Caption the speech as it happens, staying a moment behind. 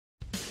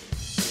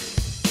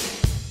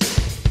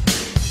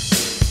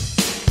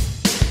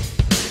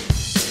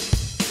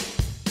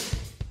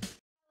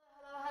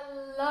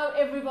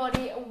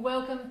everybody,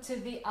 welcome to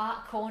the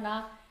Art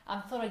Corner.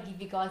 I thought I'd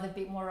give you guys a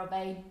bit more of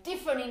a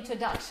different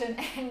introduction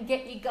and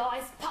get you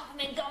guys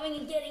pumping and going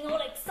and getting all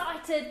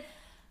excited.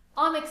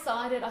 I'm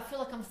excited. I feel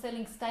like I'm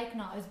selling steak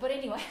knives, but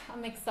anyway,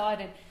 I'm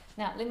excited.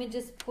 Now let me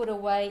just put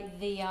away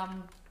the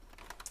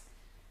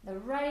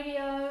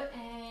radio,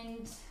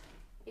 and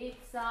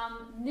it's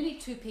nearly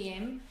 2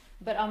 p.m.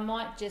 but I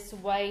might just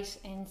wait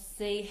and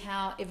see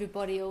how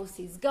everybody else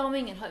is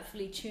going and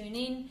hopefully tune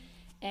in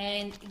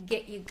and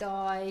get you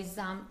guys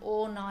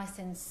all nice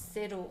and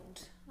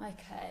settled.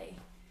 Okay,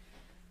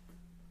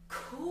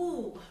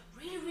 cool,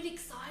 really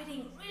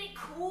exciting, really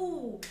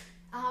cool.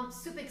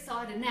 Super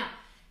excited. Now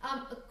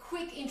a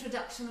quick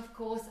introduction, of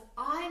course.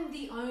 I'm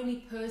the only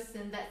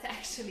person that's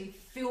actually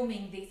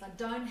filming this. I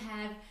don't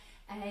have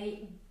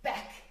a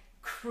back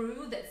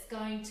crew that's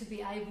going to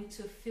be able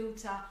to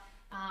filter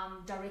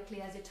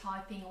directly as you're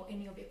typing or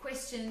any of your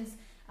questions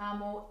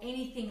or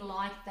anything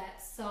like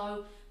that.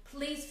 So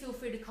please feel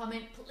free to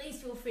comment,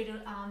 please feel free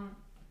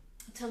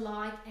to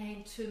like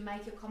and to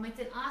make your comments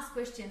and ask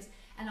questions,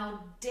 and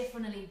I'll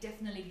definitely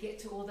get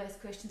to all those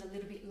questions a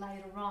little bit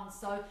later on.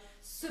 So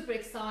super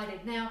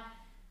excited. Now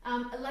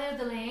a lay of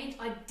the land,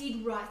 I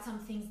did write some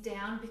things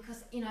down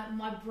because, you know,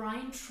 my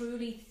brain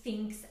truly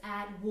thinks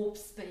at warp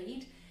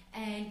speed,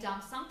 and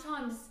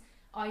sometimes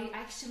I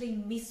actually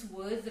miss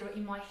words that are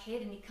in my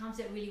head and it comes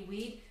out really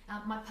weird.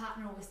 My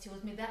partner always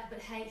tells me that, but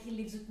hey, he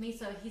lives with me,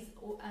 so he's,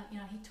 you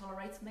know, he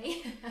tolerates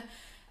me.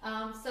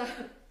 So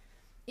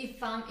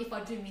if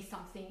I do miss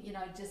something, you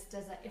know, just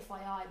as a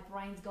FYI,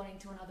 brain's gone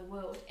into another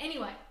world.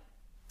 Anyway,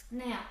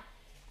 now,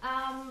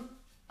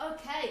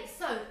 okay,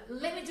 so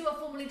let me do a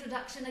formal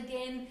introduction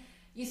again.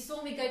 You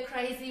saw me go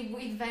crazy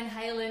with Van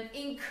Halen,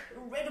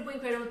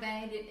 incredible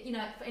band. You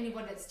know, for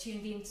anybody that's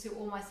tuned into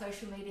all my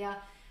social media,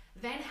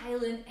 Van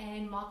Halen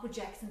and Michael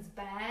Jackson's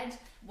Bad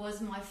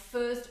was my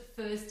first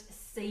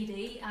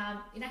CD.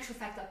 In actual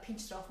fact, I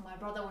pinched it off my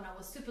brother when I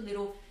was super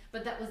little,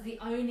 but that was the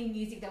only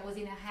music that was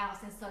in our house,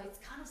 and so it's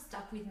kind of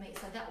stuck with me.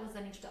 So that was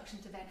an introduction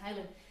to Van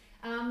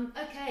Halen.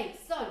 Okay,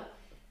 so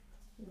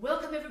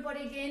welcome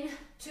everybody again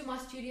to my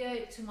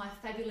studio, to my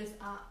fabulous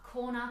Art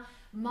Corner.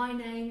 My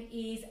name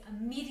is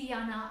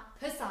Mirjana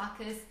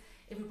Psakis.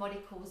 Everybody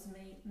calls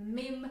me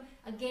Mim.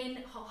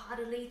 Again,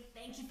 wholeheartedly,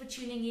 thank you for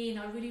tuning in.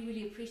 I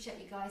really appreciate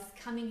you guys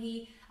coming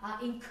here.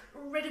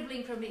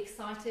 Incredibly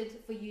excited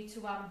for you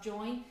to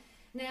join.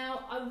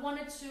 Now, I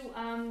wanted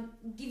to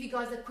give you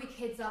guys a quick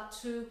heads up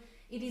too.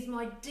 It is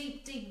my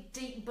deep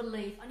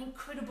belief, an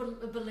incredible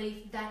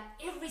belief, that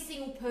every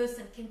single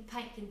person can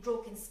paint, can draw,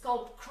 can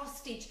sculpt, cross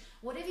stitch,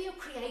 whatever your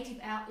creative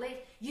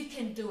outlet, you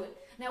can do it.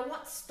 Now,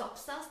 what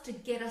stops us to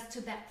get us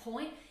to that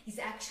point is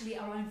actually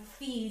our own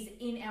fears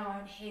in our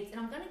own heads. And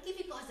I'm going to give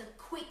you guys a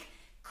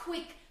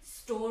quick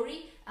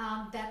story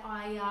that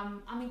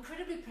I'm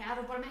incredibly proud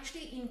of, but I'm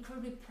actually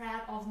incredibly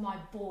proud of my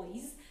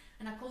boys.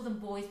 And I call them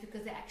boys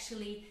because they're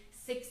actually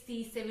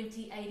 60,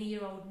 70,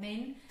 80-year-old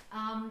men.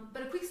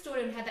 But a quick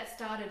story on how that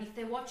started. If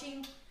they're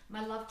watching,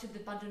 my love to the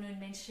Bundanoon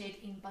Men's Shed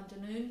in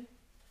Bundanoon.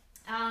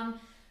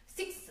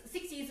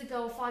 6 years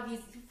ago,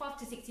 5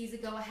 to 6 years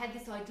ago, I had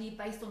this idea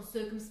based on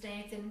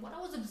circumstance and what I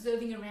was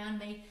observing around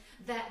me,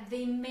 that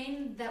the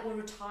men that were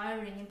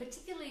retiring, and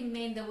particularly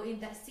men that were in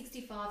that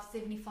 65,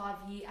 75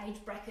 year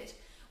age bracket,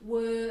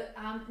 were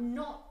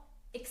not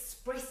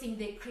expressing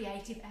their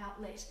creative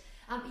outlet.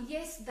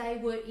 Yes, they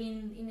were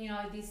in you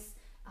know, this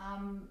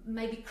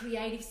maybe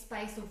creative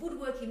space of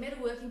woodworking,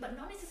 metalworking, but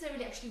not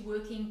necessarily actually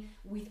working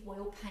with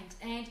oil paint.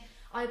 And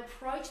I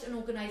approached an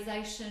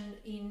organisation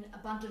in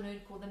Bundanoon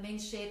called the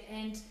Men's Shed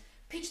and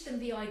pitched them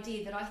the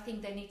idea that I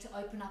think they need to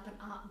open up an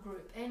art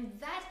group. And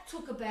that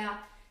took about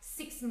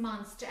 6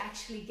 months to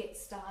actually get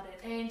started.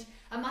 And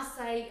I must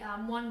say,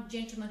 one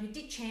gentleman who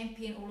did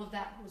champion all of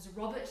that was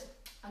Robert.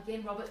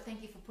 Again, Robert,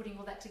 thank you for putting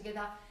all that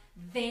together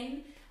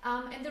then.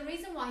 And the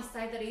reason why I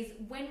say that is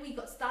when we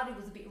got started, it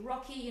was a bit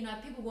rocky, you know,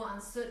 people were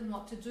uncertain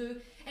what to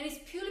do, and it's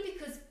purely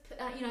because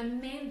you know,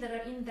 men that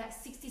are in that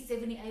 60,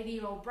 70,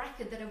 80-year-old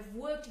bracket that have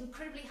worked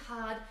incredibly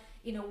hard,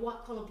 you know,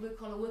 white collar, blue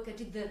collar worker,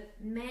 did the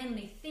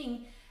manly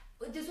thing.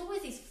 There's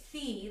always this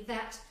fear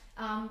that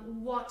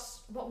what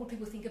would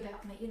people think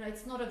about me? You know,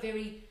 it's not a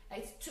very,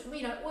 it's too,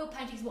 you know, oil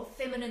painting is more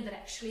feminine than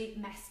actually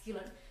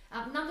masculine.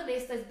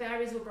 Nonetheless, those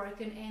barriers were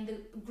broken, and the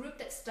group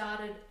that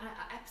started are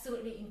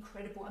absolutely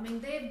incredible. I mean,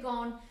 they've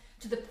gone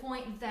to the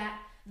point that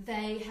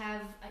they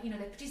have, you know,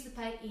 they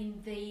participate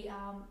in the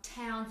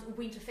town's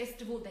winter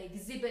festival, they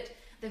exhibit,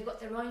 they've got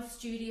their own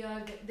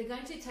studio, they're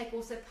going to take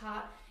also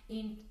part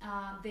in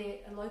their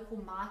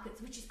local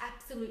markets, which is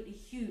absolutely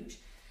huge.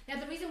 Now,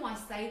 the reason why I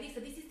say this,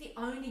 that this is the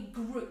only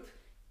group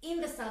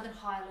in the Southern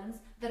Highlands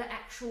that are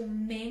actual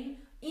men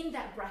in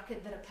that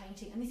bracket that are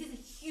painting, and this is a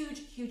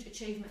huge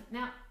achievement.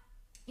 Now,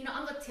 you know,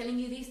 I'm not telling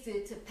you this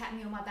to pat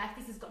me on my back.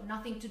 This has got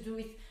nothing to do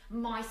with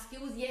my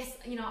skills. Yes,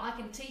 you know, I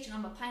can teach and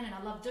I'm a painter and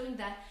I love doing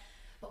that.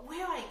 But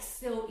where I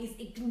excel is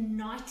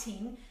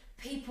igniting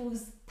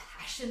people's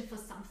passion for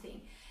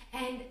something.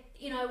 And,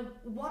 you know,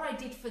 what I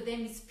did for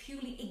them is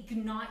purely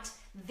ignite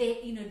their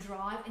inner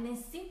drive and then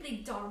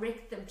simply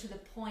direct them to the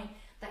point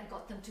that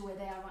got them to where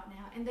they are right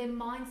now. And their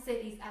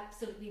mindset is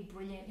absolutely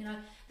brilliant. You know,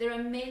 there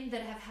are men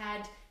that have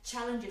had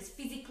challenges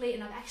physically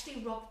and have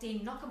actually rocked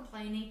in, not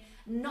complaining,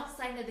 not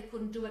saying that they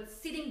couldn't do it,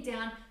 sitting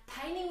down,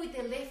 painting with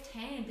their left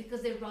hand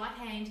because their right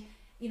hand,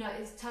 you know,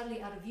 is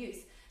totally out of use.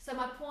 So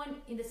my point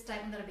in the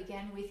statement that I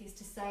began with is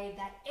to say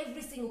that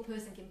every single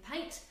person can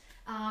paint.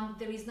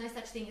 There is no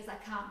such thing as I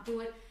can't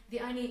do it. The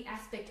only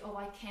aspect of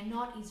I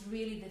cannot is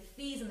really the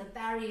fears and the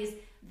barriers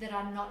that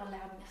are not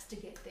allowing us to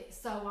get there.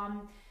 So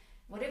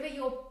whatever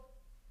your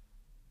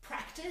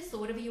practice or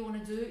whatever you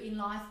want to do in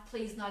life,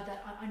 please know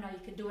that I know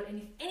you can do it.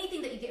 And if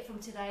anything that you get from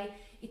today,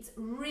 it's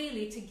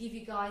really to give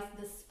you guys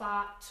the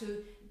spark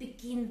to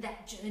begin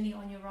that journey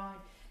on your own.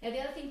 Now the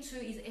other thing too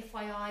is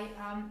FYI,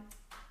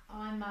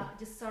 I'm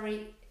just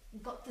sorry,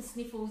 got the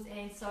sniffles,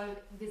 and so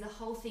there's a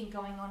whole thing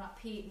going on up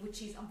here,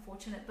 which is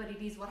unfortunate, but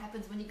it is what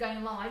happens when you're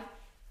going live.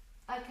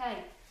 Okay,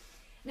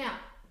 now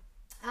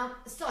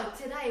so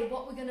today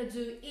what we're going to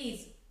do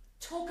is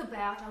talk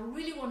about, I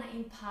really want to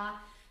impart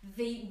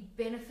the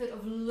benefit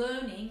of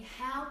learning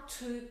how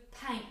to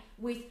paint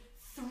with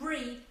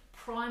 3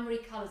 primary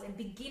colors and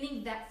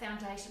beginning that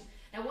foundation.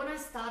 Now when I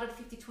started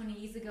 20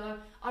 years ago,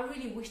 I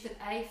really wish that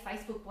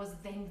Facebook was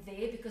then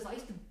there, because I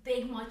used to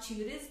beg my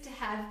tutors to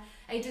have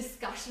a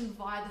discussion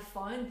via the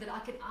phone that I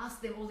could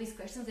ask them all these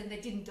questions, and they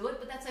didn't do it,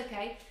 but that's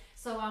okay.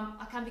 So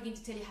I can't begin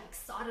to tell you how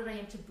excited I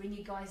am to bring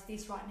you guys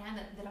this right now,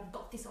 that I've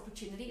got this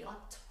opportunity. I'm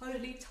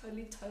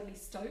totally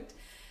stoked.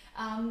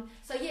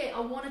 So yeah, I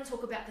want to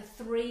talk about the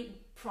 3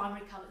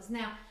 primary colors.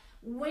 Now,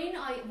 when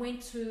I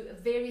went to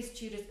various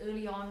tutors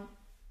early on,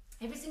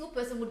 every single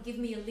person would give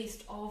me a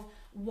list of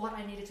what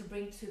I needed to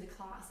bring to the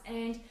class,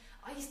 and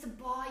I used to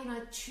buy, you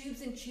know,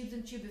 tubes and tubes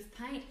and tubes of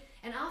paint,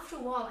 and after a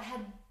while I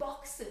had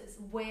boxes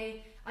where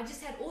I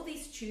just had all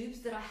these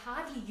tubes that I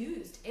hardly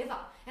used ever,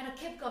 and I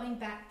kept going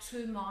back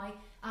to my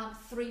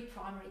 3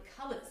 primary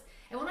colors.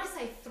 And when I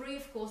say 3,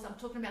 of course, I'm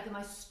talking about the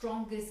most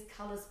strongest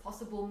colors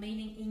possible,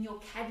 meaning in your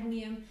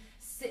cadmium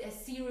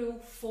serial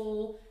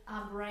 4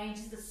 range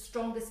is the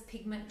strongest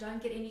pigment.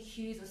 Don't get any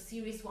hues or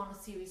series 1 or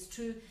series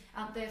 2.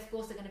 They of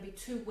course are going to be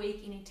too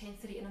weak in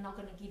intensity and are not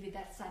going to give you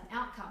that same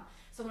outcome.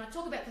 So when I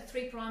talk about the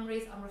 3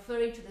 primaries, I'm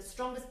referring to the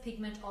strongest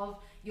pigment of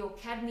your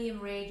cadmium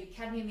red, your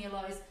cadmium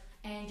yellows,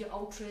 and your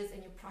ultras,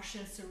 and your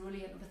Prussian,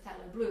 cerulean, and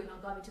phthalo blue, and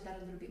I'll go into that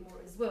a little bit more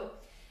as well.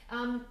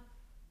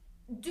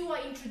 Do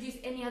I introduce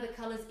any other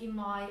colors in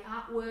my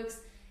artworks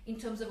in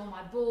terms of on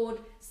my board?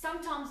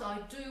 Sometimes I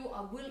do.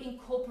 I will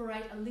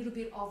incorporate a little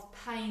bit of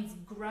Payne's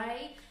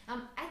grey.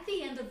 At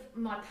the end of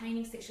my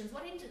painting sessions,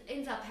 what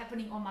ends up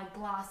happening on my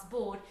glass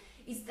board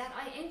is that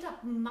I end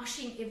up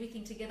mushing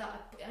everything together.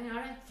 I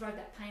don't throw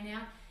that paint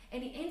out,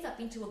 and it ends up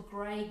into a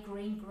grey,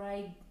 green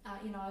grey,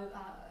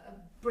 a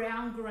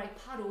brown grey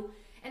puddle,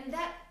 and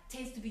that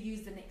tends to be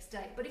used the next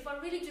day. But if I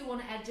really do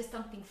want to add just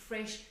something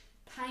fresh,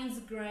 Payne's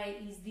grey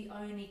is the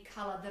only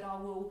colour that I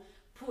will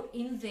put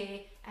in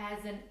there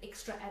as an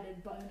extra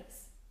added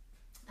bonus.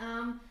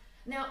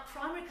 Now,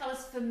 primary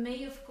colours for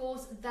me, of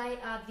course, they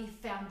are the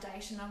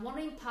foundation. I want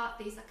to impart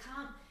this. I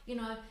can't,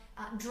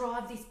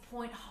 drive this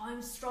point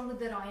home stronger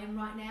than I am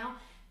right now.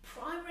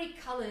 Primary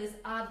colours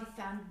are the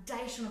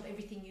foundation of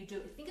everything you do.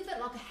 Think of it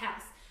like a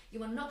house.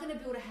 You are not going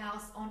to build a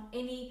house on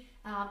any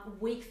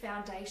weak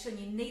foundation.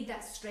 You need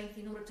that strength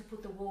in order to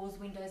put the walls,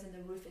 windows, and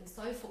the roof, and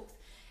so forth.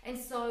 And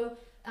so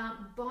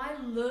by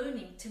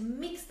learning to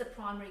mix the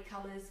primary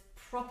colours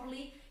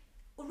properly,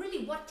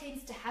 really what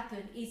tends to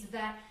happen is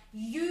that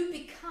you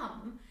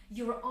become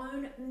your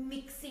own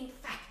mixing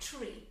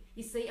factory.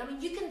 You see, I mean,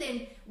 you can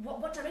then,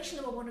 what direction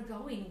do I want to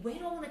go in? Where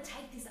do I want to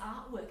take this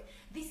artwork?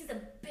 This is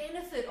a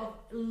benefit of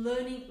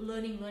learning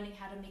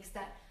how to mix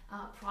that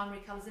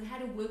primary colours and how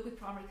to work with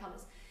primary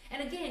colours.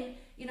 And again,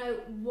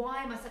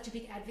 why am I such a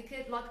big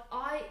advocate? Like,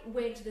 I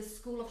went to the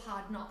School of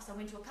Hard Knocks. I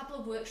went to a couple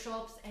of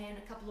workshops and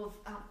a couple of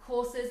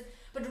courses,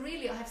 but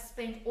really I have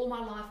spent all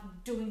my life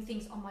doing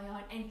things on my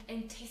own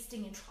and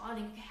testing and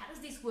trialing. Okay, how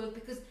does this work?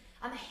 Because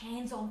I'm a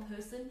hands-on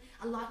person.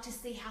 I like to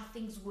see how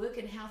things work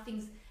and how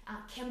things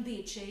can be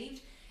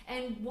achieved.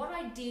 And what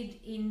I did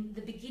in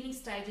the beginning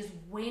stages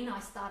when I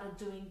started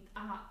doing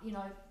art,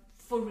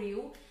 for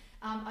real,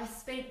 I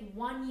spent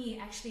 1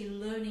 year actually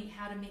learning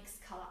how to mix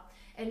colour.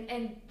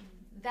 And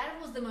that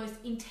was the most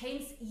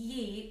intense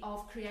year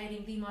of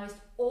creating the most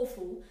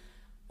awful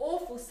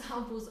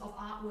samples of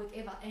artwork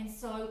ever. And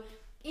so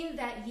in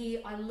that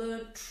year, I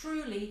learned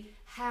truly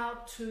how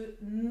to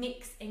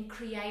mix and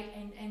create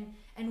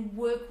and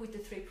work with the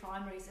 3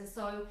 primaries. And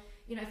so,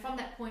 from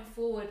that point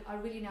forward, I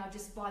really now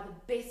just buy the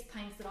best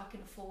paints that I can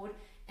afford,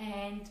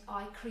 and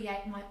I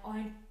create my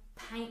own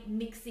paint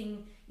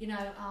mixing,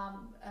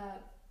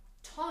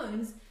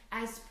 tones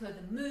as per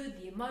the mood,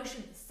 the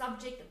emotion, the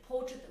subject, the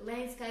portrait, the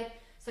landscape.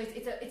 So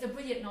it's a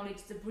brilliant knowledge,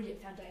 it's a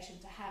brilliant foundation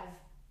to have.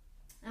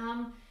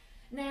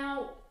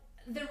 Now,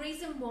 the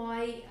reason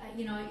why,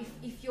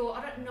 if you're,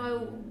 I don't know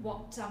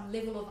what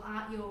level of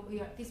art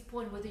you're at this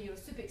point, whether you're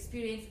super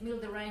experienced, middle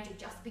of the range, or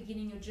just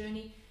beginning your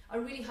journey, I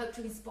really hope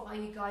to inspire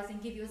you guys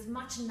and give you as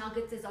much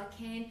nuggets as I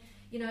can.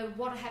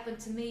 What happened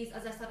to me is,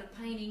 as I started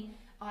painting,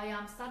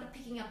 I started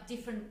picking up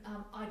different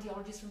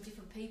ideologies from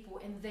different people,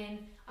 and then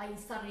I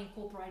started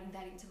incorporating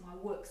that into my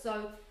work.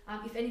 So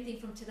if anything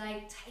from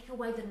today, take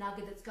away the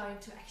nugget that's going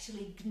to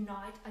actually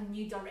ignite a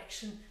new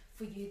direction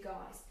for you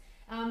guys.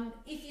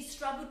 If you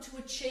struggle to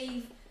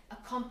achieve a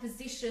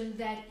composition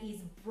that is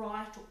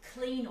bright or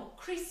clean or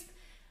crisp,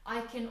 I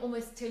can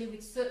almost tell you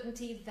with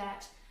certainty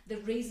that the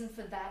reason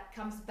for that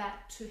comes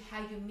back to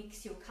how you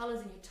mix your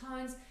colors and your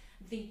tones,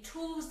 the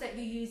tools that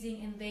you're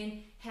using, and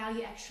then how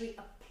you actually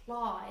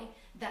apply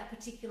that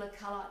particular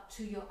color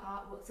to your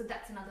artwork. So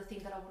that's another thing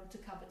that I wanted to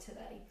cover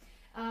today.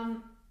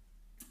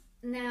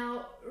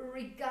 Now,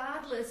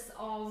 regardless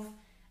of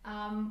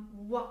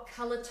what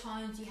color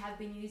tones you have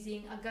been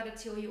using, I've got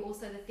to tell you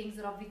also the things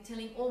that I've been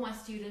telling all my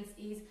students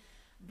is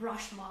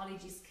brush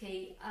mileage is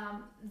key.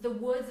 The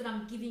words that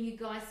I'm giving you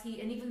guys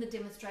here, and even the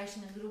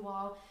demonstration in a little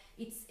while,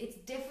 it's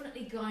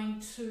definitely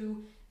going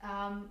to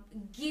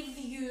give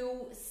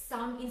you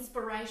some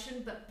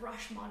inspiration, but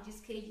brush mileage is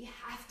key. You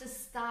have to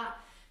start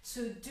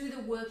to do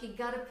the work. You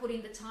got to put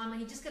in the time,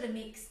 and you just got to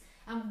mix.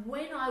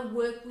 When I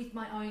work with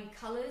my own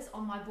colors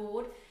on my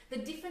board, the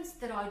difference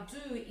that I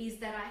do is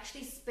that I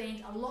actually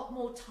spend a lot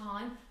more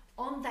time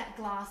on that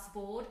glass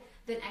board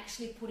than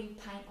actually putting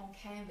paint on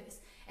canvas.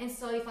 And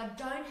so if I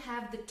don't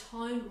have the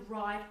tone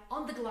right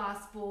on the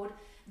glass board,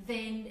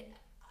 then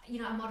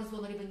I might as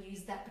well not even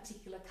use that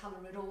particular color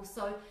at all.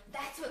 So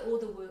that's where all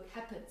the work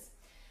happens.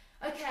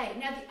 Okay,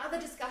 now the other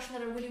discussion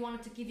that I really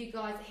wanted to give you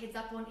guys a heads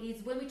up on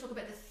is when we talk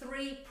about the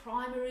three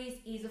primaries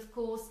is, of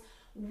course,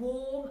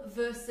 warm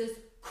versus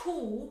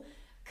cool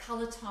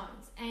color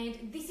tones.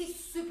 And this is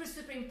super,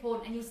 super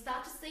important, and you'll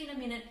start to see in a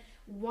minute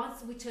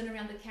once we turn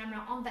around the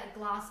camera on that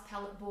glass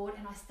palette board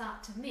and I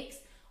start to mix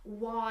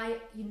why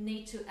you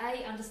need to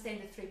A,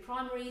 understand the three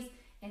primaries,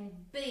 and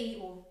B,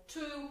 or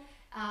two,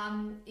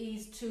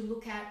 is to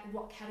look at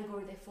what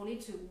category they fall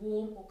into,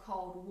 warm or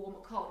cold, warm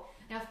or cold.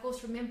 Now, of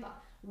course, remember,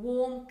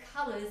 warm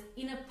colors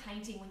in a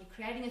painting, when you're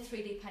creating a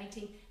 3D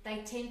painting, they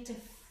tend to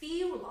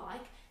feel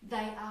like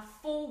they are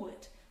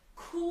forward.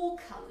 Cool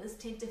colors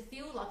tend to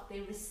feel like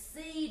they're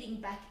receding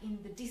back in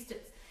the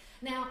distance.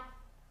 Now,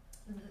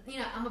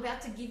 I'm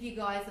about to give you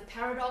guys a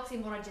paradox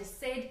in what I just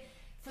said.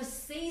 For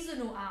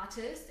seasonal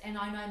artists, and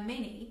I know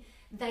many,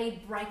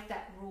 they break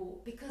that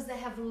rule because they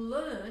have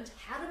learned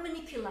how to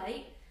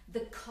manipulate the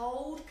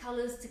cold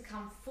colors to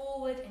come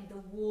forward and the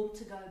warm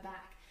to go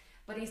back.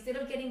 But instead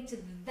of getting to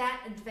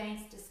that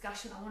advanced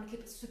discussion, I want to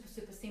keep it super,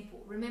 super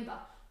simple. Remember,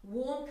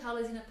 warm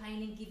colors in a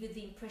painting give you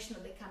the impression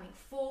that they're coming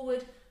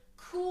forward.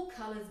 Cool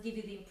colors give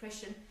you the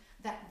impression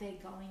that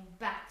they're going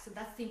back. So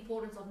that's the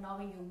importance of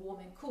knowing your warm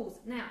and cools.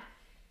 Now,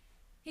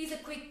 here's a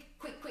quick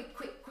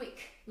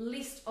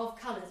list of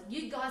colors.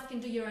 You guys can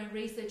do your own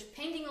research,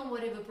 depending on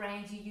whatever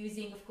brands you're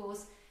using, of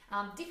course.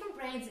 Different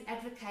brands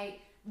advocate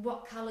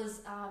what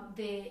colors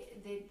their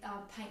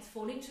paints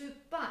fall into,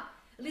 but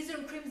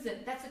alizarin crimson,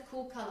 that's a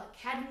cool color.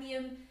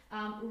 Cadmium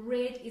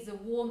red is a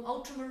warm.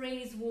 Ultramarine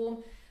is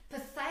warm.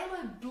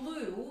 Phthalo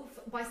blue,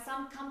 by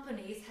some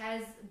companies,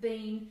 has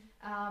been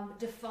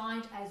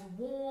defined as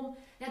warm.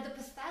 Now, the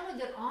phthalo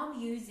that I'm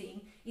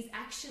using is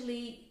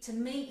actually, to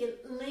me,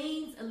 it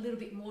leans a little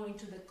bit more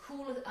into the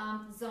cooler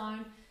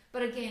zone.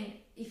 But again,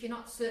 if you're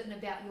not certain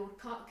about your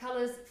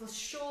colors, for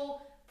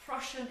sure,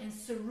 Prussian and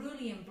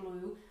cerulean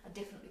blue are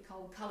definitely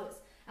cold colors.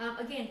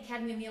 Again,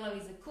 cadmium yellow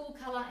is a cool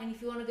color, and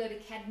if you want to go to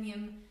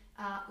cadmium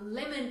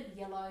lemon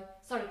yellow,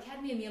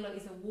 cadmium yellow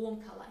is a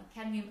warm color, and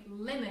cadmium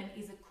lemon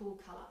is a cool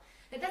color.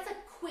 Now, that's a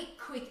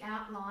quick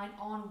outline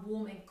on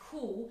warm and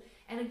cool.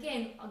 And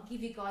again, I'll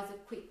give you guys a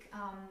quick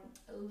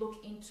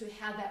look into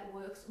how that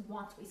works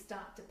once we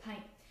start to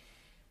paint.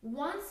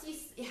 Once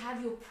you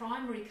have your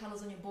primary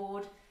colors on your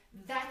board,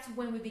 that's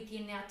when we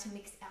begin now to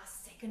mix our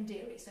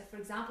secondary. So for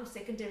example,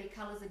 secondary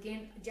colors,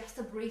 again, just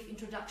a brief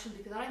introduction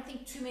because I don't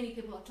think too many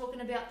people are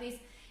talking about this.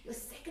 Your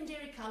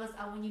secondary colors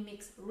are when you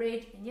mix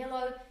red and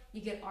yellow,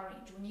 you get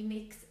orange. When you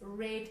mix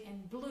red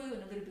and blue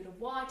and a little bit of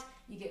white,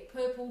 you get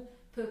purple.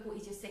 Purple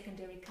is your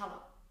secondary color.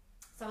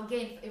 So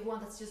again, for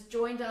everyone that's just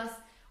joined us,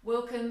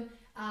 welcome.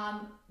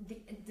 The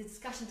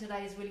discussion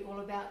today is really all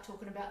about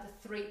talking about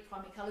the three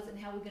primary colors and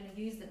how we're going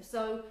to use them.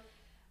 So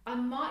I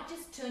might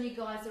just turn you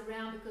guys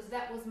around because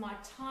that was my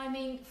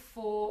timing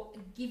for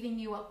giving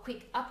you a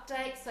quick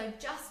update. So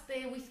just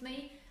bear with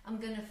me. I'm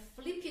going to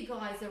flip you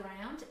guys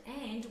around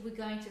and we're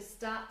going to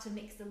start to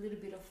mix a little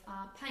bit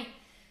of paint.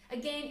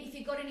 Again, if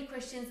you've got any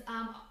questions,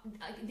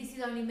 this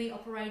is only me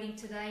operating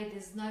today.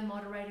 There's no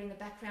moderator in the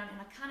background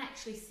and I can't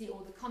actually see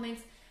all the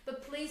comments.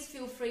 But please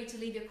feel free to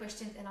leave your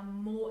questions and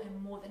I'm more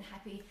than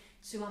happy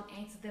to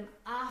answer them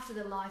after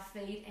the live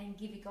feed and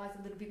give you guys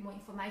a little bit more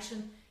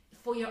information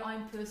for your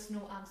own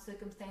personal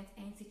circumstance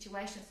and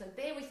situation. So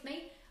bear with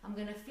me. I'm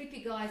going to flip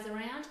you guys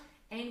around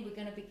and we're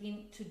going to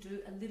begin to do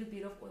a little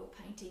bit of oil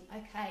painting.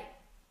 Okay.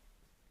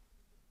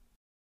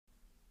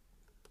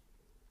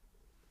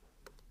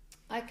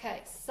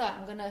 Okay, so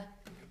I'm going to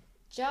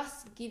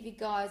just give you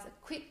guys a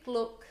quick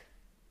look.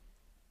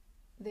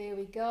 There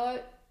we go.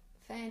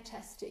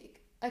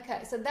 Fantastic.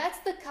 Okay, so that's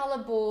the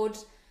color board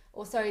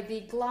or sorry,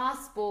 the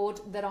glass board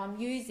that I'm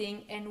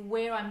using and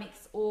where I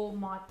mix all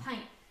my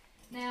paint.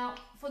 Now,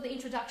 for the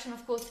introduction,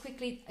 of course,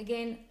 quickly,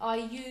 again, I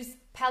use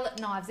palette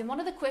knives. And one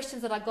of the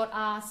questions that I got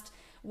asked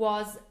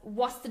was,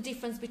 what's the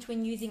difference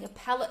between using a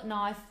palette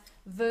knife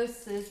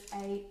versus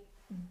a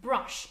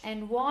brush?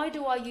 And why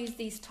do I use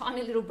these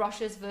tiny little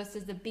brushes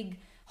versus the big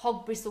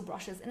hog bristle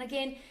brushes? And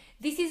again,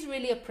 this is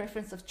really a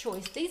preference of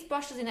choice. These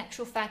brushes, in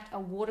actual fact,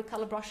 are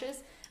watercolor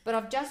brushes, but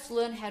I've just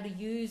learned how to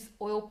use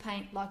oil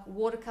paint like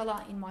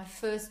watercolor in my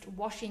first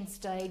washing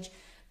stage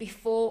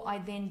before I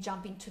then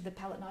jump into the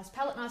palette knives.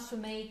 Palette knives for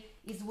me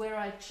is where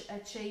I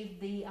achieve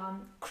the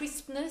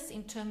crispness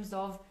in terms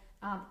of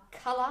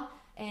color,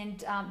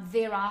 and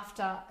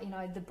thereafter, you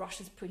know, the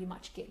brushes pretty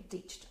much get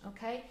ditched.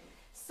 Okay,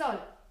 so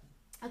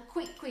a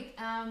quick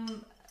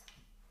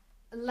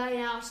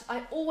layout.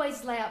 I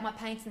always lay out my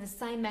paints in the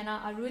same manner.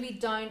 I really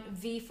don't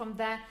veer from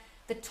that.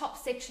 The top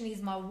section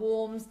is my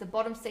warms, the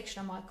bottom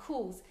section are my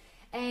cools,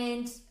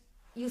 and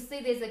you'll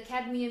see there's a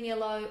cadmium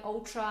yellow,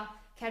 ultra,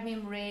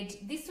 cadmium red.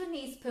 This one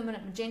is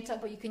permanent magenta,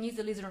 but you can use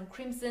alizarin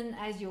crimson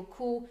as your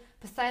cool,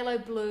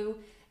 phthalo blue.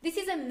 This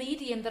is a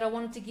medium that I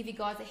wanted to give you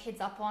guys a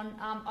heads up on.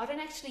 I don't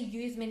actually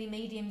use many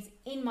mediums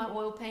in my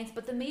oil paints,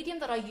 but the medium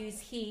that I use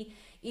here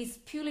is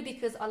purely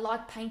because I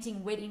like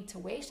painting wet into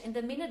wet, and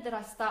the minute that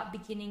I start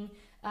beginning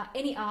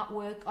any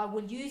artwork, I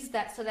will use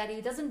that so that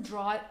it doesn't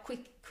dry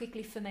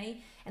quickly for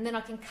me, and then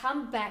I can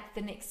come back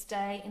the next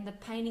day and the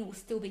painting will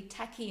still be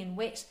tacky and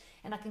wet,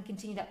 and I can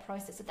continue that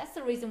process. So that's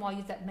the reason why I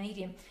use that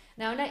medium.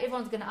 Now, I know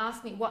everyone's going to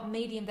ask me what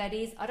medium that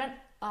is. I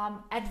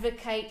don't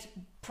advocate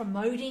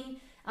promoting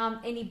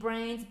any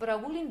brands, but I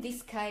will in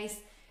this case.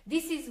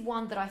 This is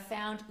one that I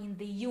found in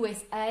the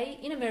USA,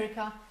 in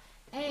America,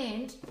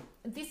 and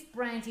this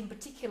brand in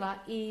particular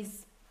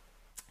is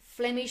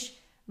Flemish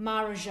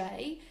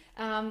Maragé.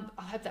 I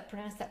hope that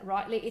pronounced that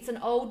rightly. It's an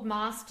old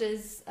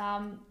masters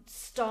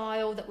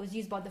style that was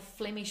used by the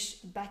Flemish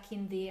back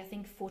in the, I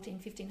think,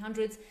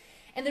 1500s.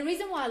 And the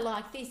reason why I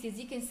like this is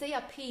you can see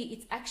up here,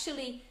 it's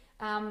actually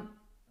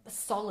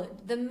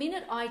solid. The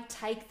minute I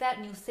take that,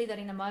 and you'll see that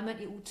in a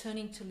moment, it will turn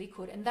into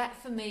liquid. And that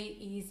for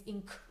me is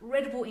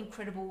incredible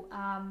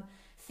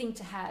thing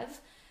to have.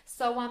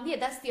 So yeah,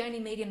 that's the only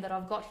medium that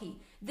I've got here.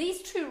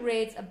 These two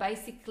reds are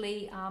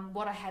basically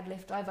what I had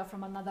left over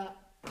from another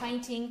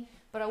painting,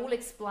 but I will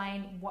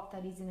explain what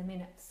that is in a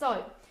minute.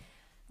 So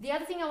the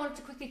other thing I wanted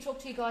to quickly talk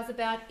to you guys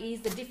about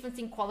is the difference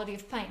in quality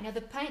of paint. Now, the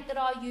paint that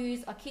I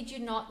use, I kid you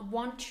not,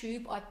 one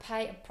tube I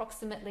pay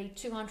approximately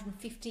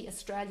 250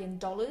 Australian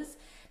dollars.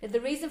 Now,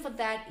 the reason for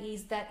that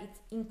is that it's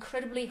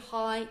incredibly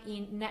high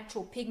in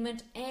natural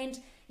pigment and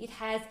it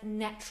has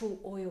natural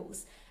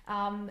oils.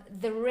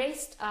 The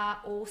rest are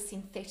all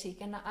synthetic.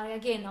 And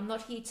again, I'm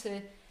not here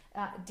to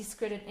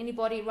discredit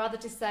anybody, rather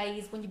to say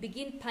is when you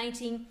begin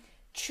painting,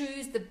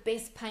 choose the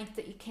best paint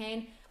that you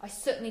can. I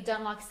certainly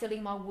don't like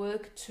selling my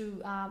work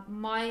to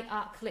my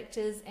art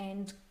collectors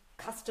and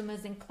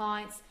customers and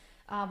clients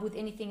with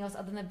anything else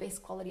other than the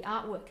best quality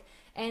artwork.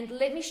 And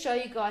let me show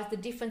you guys the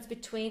difference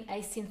between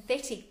a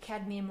synthetic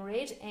cadmium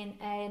red and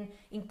an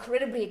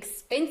incredibly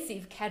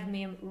expensive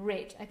cadmium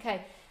red.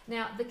 Okay,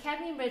 now the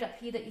cadmium red up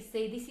here that you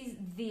see, this is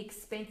the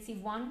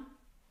expensive one,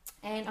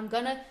 and I'm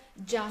gonna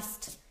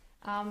just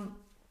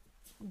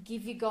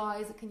give you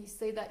guys, can you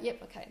see that?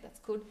 Yep, okay, that's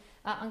good.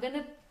 I'm going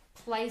to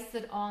place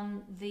it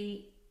on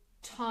the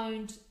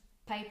toned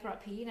paper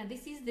up here. Now,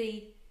 this is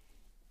the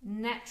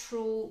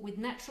natural, with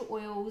natural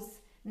oils,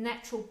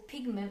 natural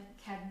pigment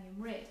cadmium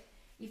red.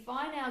 If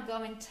I now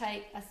go and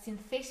take a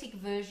synthetic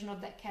version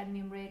of that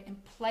cadmium red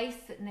and place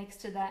it next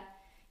to that,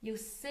 you'll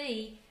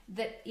see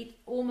that it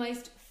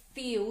almost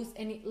feels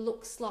and it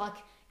looks like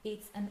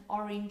it's an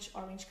orange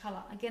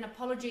color. Again,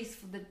 apologies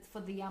for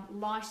the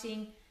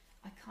lighting.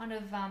 I kind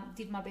of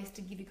did my best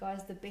to give you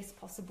guys the best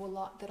possible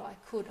light that I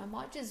could. I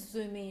might just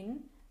zoom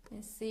in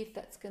and see if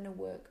that's going to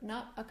work.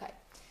 No? Okay.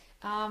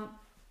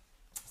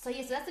 So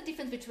yes, so that's the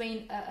difference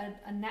between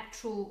a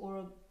natural or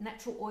a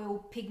natural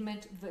oil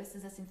pigment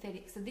versus a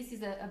synthetic. So this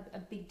is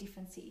a big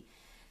difference here.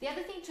 The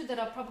other thing too that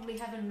I probably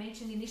haven't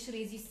mentioned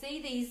initially is you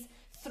see these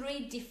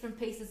three different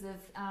pieces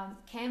of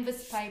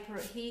canvas paper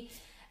here.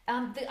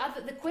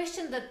 The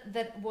question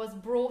that was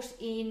brought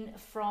in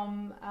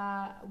from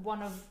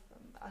one of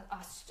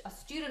a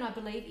student, I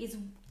believe, is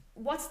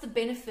what's the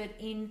benefit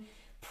in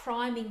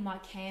priming my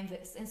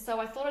canvas? And so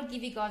I thought I'd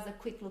give you guys a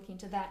quick look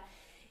into that.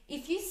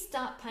 If you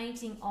start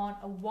painting on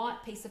a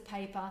white piece of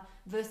paper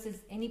versus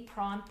any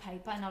primed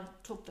paper, and I'll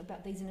talk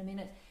about these in a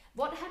minute,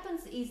 what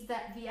happens is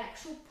that the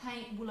actual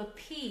paint will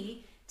appear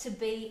to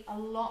be a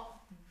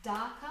lot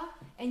darker,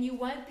 and you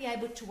won't be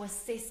able to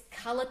assess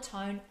color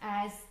tone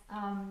as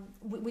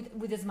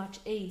with as much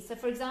ease. So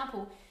for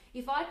example,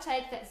 if I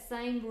take that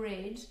same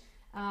red,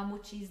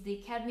 which is the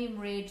cadmium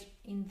red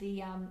in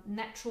the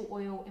natural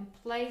oil, and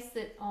place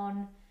it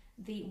on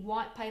the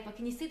white paper,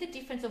 can you see the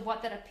difference of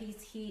what that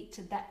appears here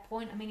to that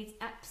point? I mean, it's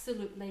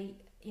absolutely,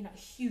 you know,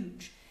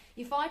 huge.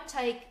 If I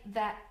take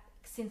that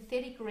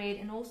synthetic red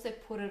and also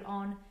put it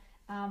on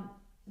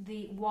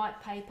the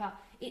white paper,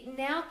 it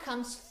now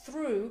comes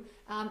through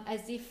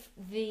as if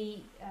the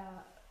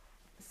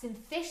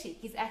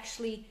synthetic is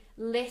actually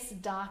less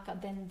darker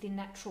than the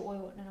natural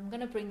oil. And I'm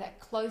going to bring that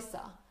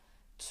closer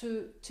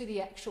to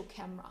the actual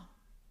camera.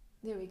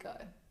 There we go.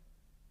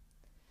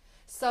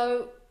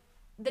 So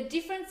the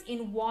difference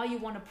in why you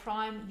want to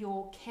prime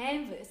your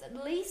canvas,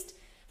 at least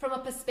from a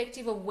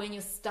perspective of when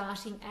you're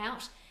starting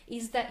out,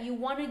 is that you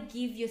want to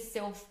give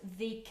yourself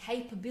the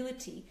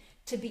capability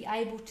to be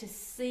able to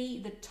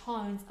see the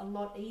tones a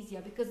lot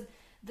easier, because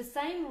the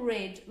same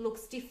red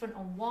looks different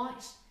on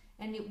white,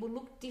 and it will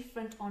look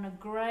different on a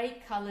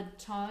grey coloured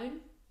tone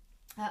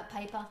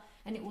paper,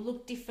 and it will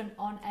look different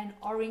on an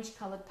orange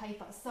coloured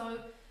paper. So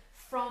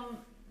from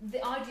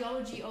the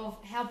ideology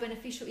of how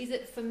beneficial is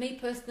it, for me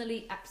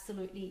personally,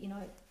 absolutely,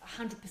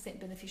 100%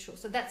 beneficial.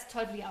 So that's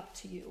totally up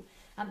to you.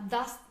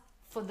 Thus,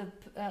 for the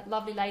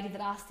lovely lady that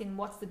asked in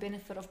what's the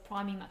benefit of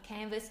priming my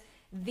canvas,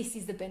 this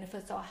is the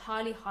benefit. So I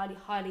highly, highly,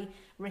 highly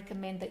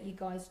recommend that you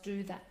guys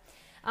do that.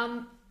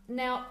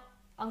 Now,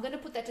 I'm going to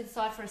put that to the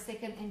side for a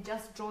second and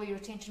just draw your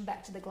attention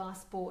back to the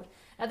glass board.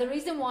 Now, the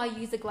reason why I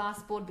use the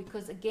glass board,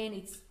 because again,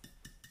 it's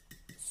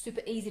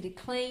super easy to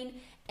clean.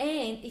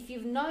 And if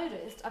you've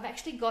noticed, I've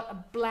actually got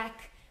a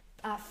black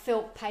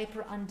felt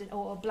paper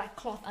or a black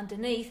cloth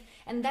underneath,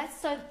 and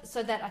that's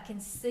so that I can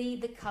see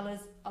the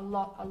colors a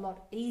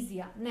lot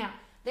easier. Now,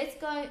 let's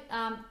go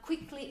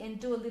quickly and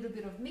do a little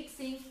bit of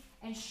mixing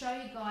and show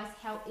you guys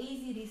how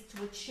easy it is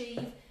to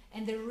achieve,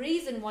 and the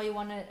reason why you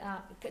want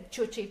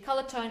to achieve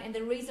color tone, and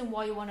the reason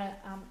why you want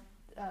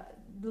to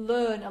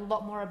learn a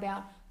lot more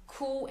about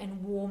cool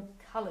and warm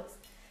colors.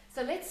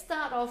 So let's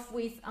start off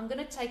with, I'm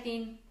going to take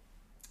in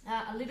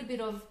a little bit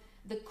of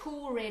the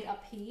cool red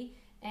up here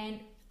and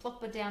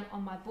plop it down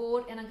on my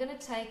board, and I'm going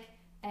to take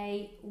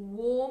a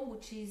warm,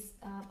 which is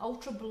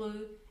ultra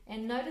blue,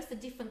 and notice the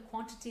different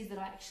quantities that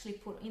I actually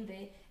put in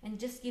there, and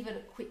just give it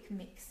a quick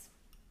mix.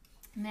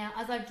 Now,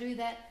 as I do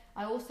that,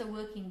 I also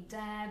work in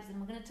dabs, and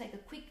I'm going to take a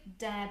quick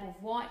dab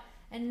of white,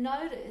 and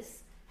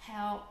notice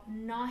how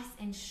nice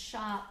and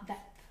sharp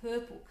that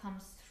purple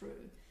comes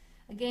through.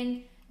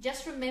 Again,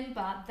 just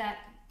remember that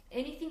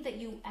anything that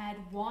you add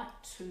white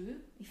to,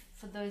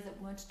 for those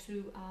that weren't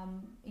too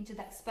into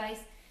that space,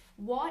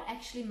 white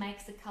actually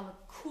makes the color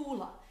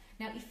cooler.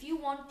 Now, if you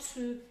want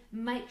to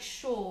make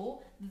sure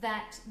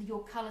that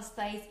your color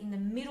stays in the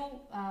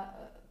middle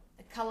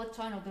color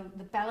tone, or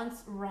the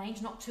balance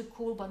range, not too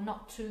cool but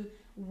not too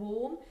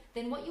warm,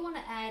 then what you want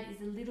to add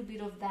is a little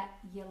bit of that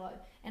yellow.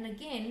 And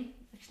again,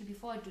 actually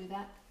before I do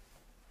that,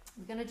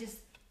 we're going to just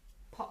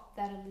pop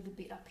that a little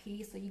bit up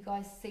here so you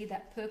guys see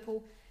that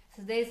purple.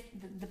 So there's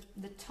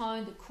the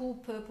tone, the cool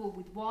purple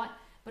with white.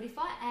 But if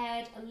I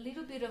add a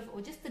little bit of,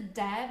 or just a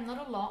dab,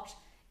 not a lot,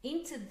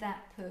 into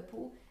that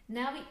purple,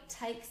 now it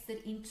takes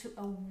it into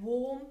a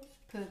warm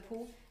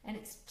purple, and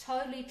it's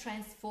totally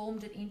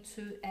transformed it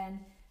into an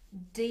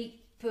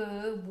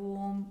deeper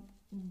warm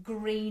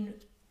green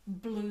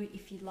blue,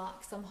 if you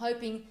like. So I'm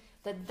hoping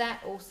that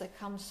that also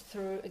comes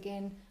through.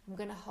 Again, I'm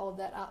going to hold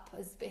that up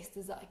as best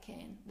as I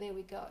can. There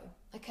we go.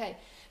 Okay,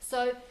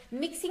 so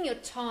mixing your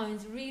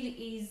tones really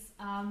is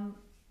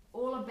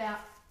all about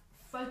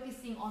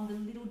focusing on the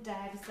little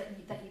dabs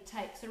that you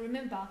take. So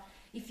remember,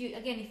 if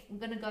I'm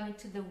going to go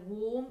into the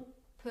warm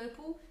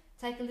purple,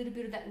 take a little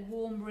bit of that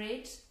warm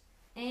red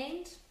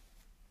and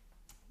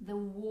the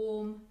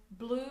warm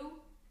blue,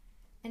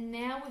 and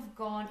now we've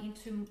gone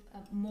into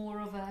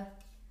more of a,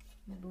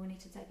 maybe we need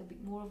to take a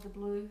bit more of the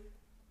blue.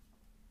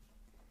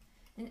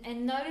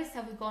 And notice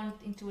how we've gone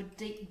into a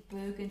deep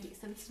burgundy.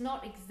 So it's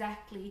not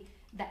exactly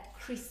that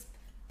crisp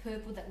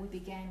purple that we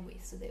began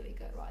with. So there we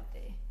go, right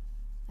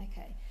there.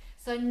 Okay,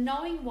 so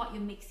knowing what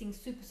you're mixing,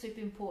 super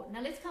important.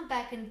 Now let's come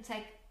back and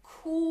take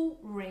cool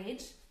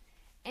red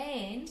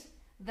and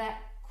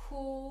that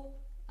cool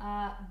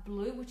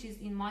blue, which is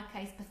in my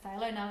case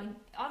phthalo. Now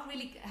I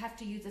really have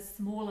to use a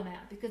small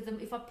amount, because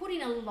if I put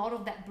in a lot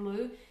of that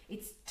blue,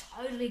 it's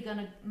totally going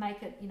to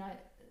make it,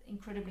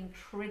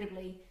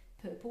 incredibly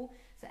purple.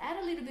 So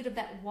add a little bit of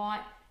that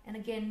white, and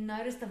again,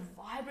 notice the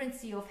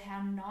vibrancy of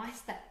how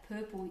nice that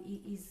purple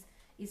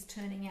is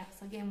turning out.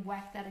 So again,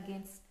 whack that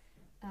against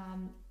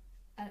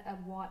a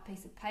white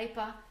piece of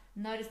paper.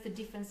 Notice the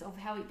difference of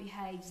how it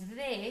behaves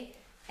there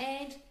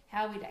and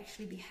how it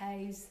actually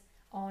behaves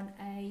on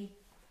a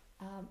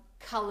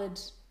coloured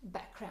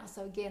background.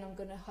 So again, I'm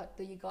going to hope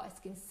that you guys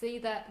can see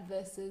that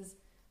versus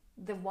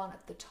the one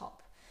at the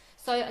top.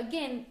 So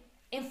again,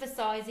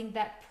 emphasizing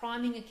that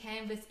priming a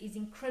canvas is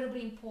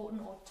incredibly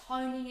important, or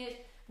toning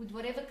it with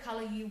whatever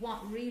color you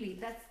want. Really,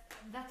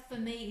 that for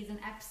me is an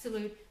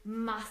absolute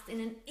must, and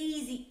an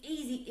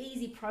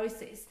easy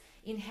process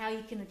in how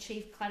you can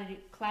achieve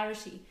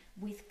clarity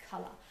with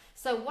color.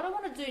 So what I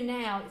want to do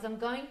now is I'm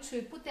going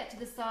to put that to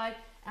the side,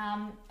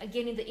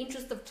 again in the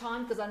interest of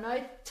time, because I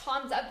know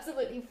time's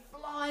absolutely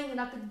flying, and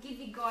I could give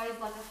you guys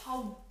like a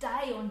whole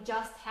day on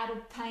just how to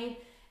paint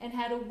and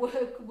how to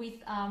work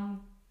with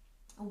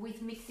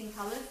mixing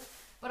colors.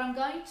 But I'm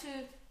going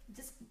to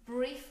just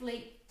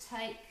briefly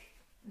take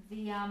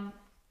the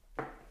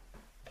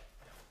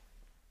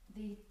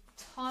the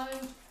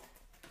toned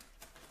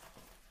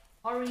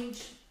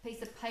orange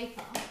piece of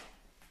paper,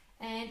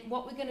 and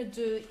what we're going to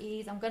do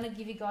is I'm going to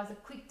give you guys a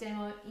quick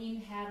demo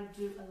in how to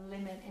do a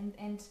lemon,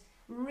 and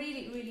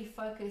really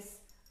focus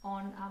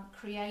on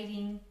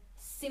creating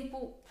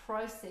simple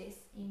process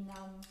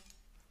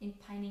in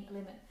painting a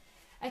lemon.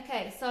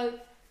 Okay, so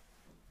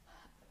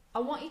I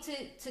want you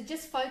to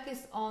just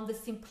focus on the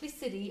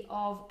simplicity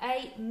of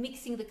A,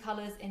 mixing the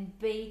colors, and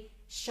B,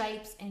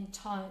 shapes and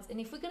tones. And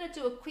if we're going to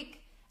do a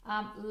quick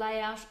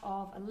layout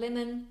of a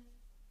lemon,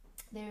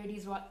 there it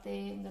is right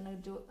there. I'm going to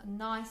do a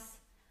nice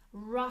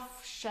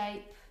rough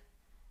shape.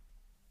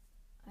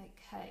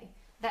 Okay,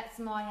 that's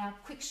my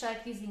quick shape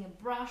using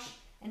a brush,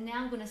 and now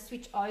I'm going to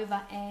switch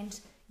over and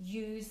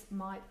use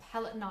my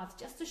palette knives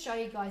just to show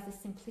you guys the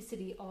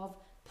simplicity of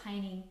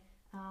painting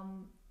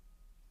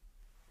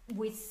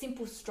with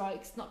simple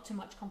strokes, not too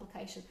much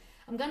complication.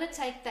 I'm going to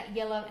take that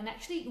yellow and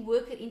actually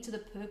work it into the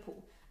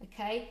purple.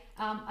 Okay,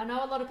 I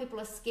know a lot of people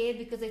are scared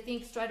because they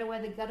think straight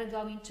away they're going to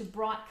go into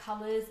bright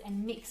colors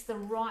and mix the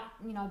right,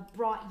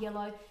 bright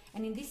yellow.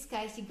 And in this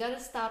case, you've got to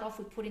start off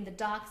with putting the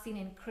darks in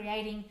and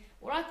creating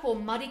what I call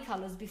muddy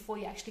colors before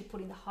you actually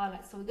put in the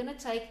highlights. So we're going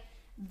to take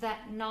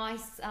that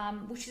nice,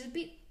 which is a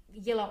bit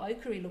yellow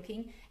ochre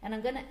looking, and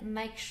I'm going to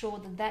make sure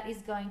that that is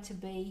going to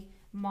be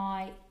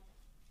my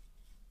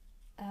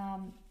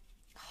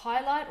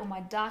highlight, or my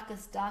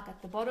darkest dark at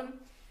the bottom.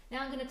 Now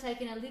I'm going to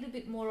take in a little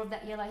bit more of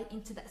that yellow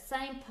into that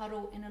same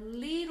puddle, and a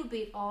little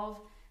bit of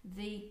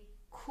the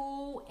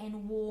cool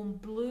and warm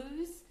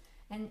blues,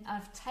 and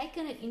I've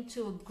taken it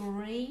into a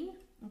green.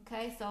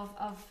 Okay, so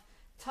I've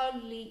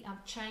totally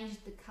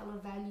changed the color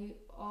value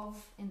of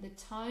and the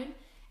tone,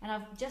 and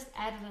I've just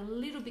added a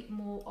little bit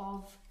more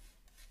of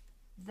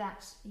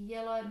that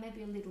yellow,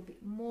 maybe a little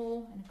bit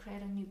more, and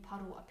create a new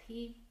puddle up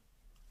here.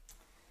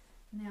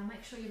 Now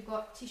make sure you've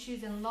got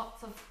tissues and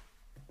lots of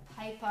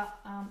paper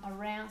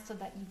around so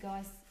that you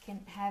guys can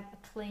have a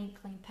clean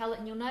palette.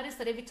 And you'll notice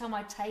that every time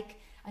I take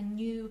a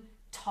new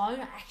tone,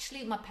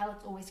 actually my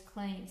palette's always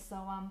clean, so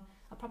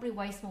I'll probably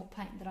waste more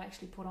paint that I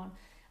actually put on.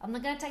 I'm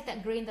not going to take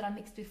that green that I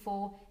mixed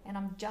before, and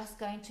I'm just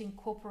going to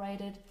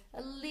incorporate it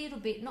a little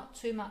bit, not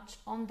too much,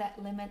 on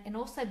that lemon, and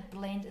also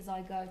blend as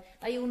I go.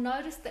 Now you'll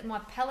notice that my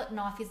palette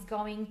knife is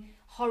going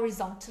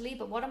horizontally,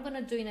 but what I'm going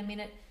to do in a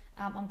minute,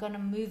 I'm going to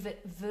move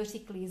it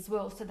vertically as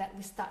well, so that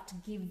we start to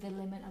give the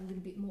lemon a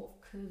little bit more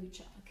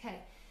curvature. Okay,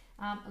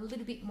 a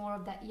little bit more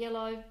of that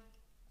yellow,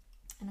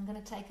 and I'm going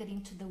to take it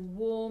into the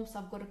warm. So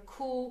I've got a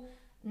cool,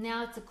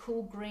 now it's a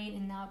cool green,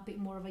 and now a bit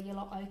more of a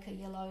yellow ochre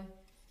yellow,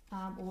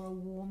 or a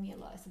warm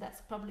yellow. So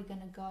that's probably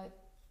going to go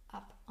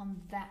up on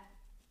that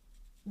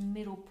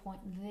middle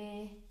point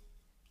there.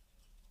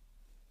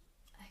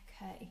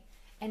 Okay,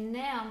 and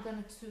now I'm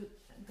going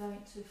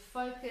to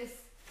focus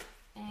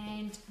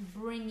and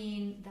bring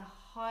in the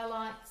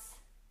highlights.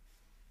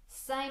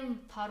 Same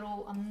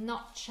puddle, I'm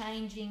not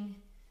changing.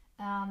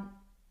 And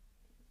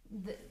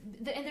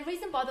the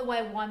reason, by the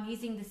way, why I'm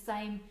using the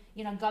same,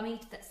 going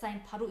into that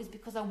same puddle, is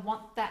because I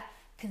want that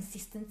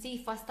consistency.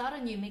 If I start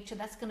a new mixture,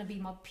 that's going to be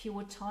my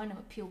pure tone and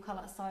my pure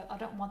color, so I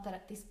don't want that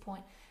at this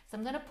point. So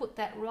I'm going to put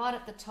that right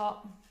at the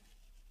top.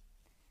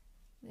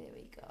 There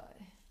we go.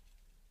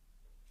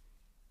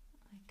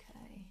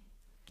 Okay.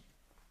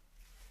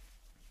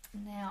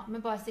 Now,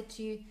 remember I said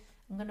to you,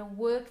 I'm going to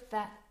work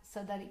that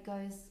so that it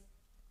goes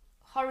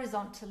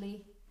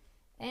horizontally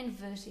and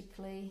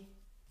vertically.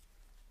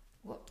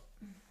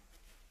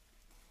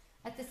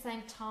 At the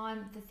same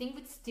time, the thing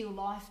with still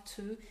life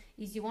too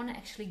is you want to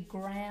actually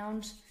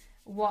ground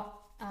what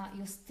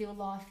your still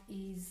life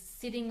is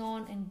sitting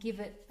on, and give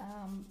it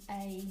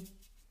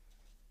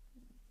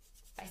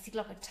basically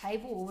like a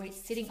table or where it's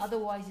sitting.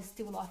 Otherwise your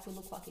still life will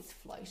look like it's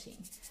floating.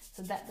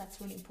 So that's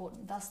really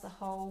important. That's the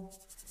whole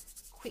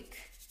quick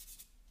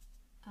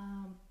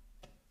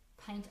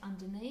paint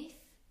underneath.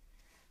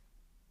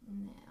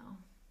 Now,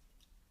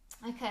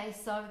 okay,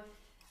 so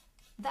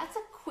that's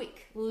a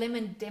quick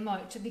lemon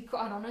demo, to be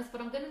quite honest,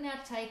 but I'm going to now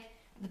take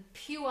the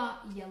pure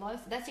yellow,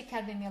 so that's your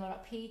cadmium yellow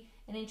up here,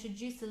 and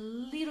introduce a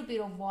little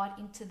bit of white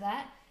into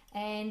that,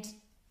 and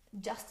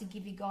just to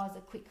give you guys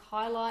a quick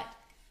highlight.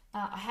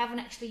 I haven't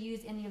actually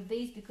used any of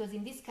these because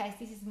in this case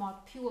this is my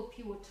pure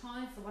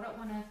tone, so I don't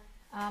want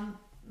to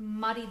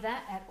muddy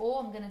that at all.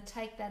 I'm going to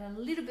take that a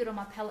little bit on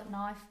my palette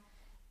knife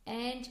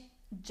and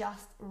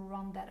just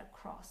run that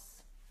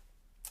across.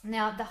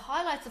 Now the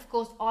highlights, of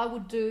course, I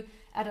would do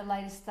at a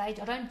later stage.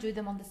 I don't do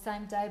them on the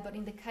same day, but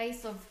in the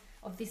case of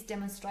this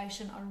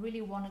demonstration, I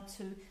really wanted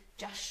to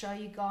just show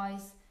you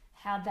guys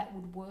how that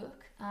would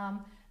work.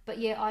 But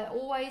yeah, I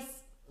always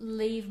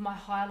leave my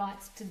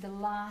highlights to the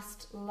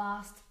last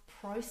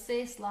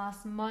process,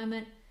 last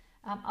moment.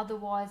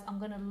 Otherwise I'm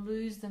going to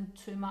lose them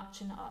too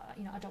much, and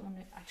I don't want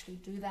to actually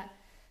do that.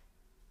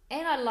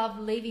 And I love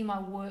leaving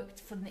my work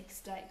for the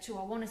next day too.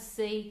 I want to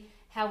see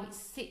how it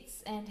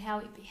sits and how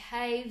it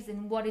behaves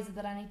and what is it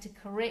that I need to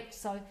correct.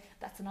 So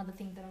that's another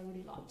thing that I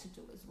really like to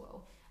do as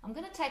well. I'm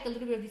going to take a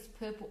little bit of this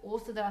purple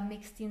also that I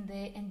mixed in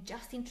there and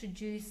just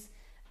introduce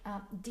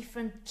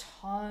different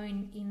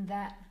tone in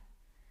that.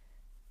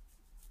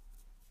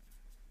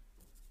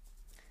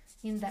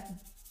 in that,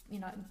 you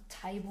know,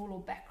 table or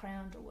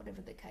background or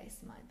whatever the case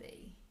might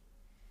be,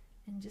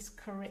 and just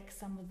correct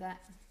some of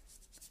that.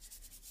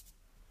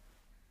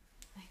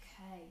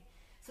 Okay,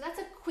 so that's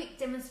a quick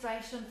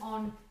demonstration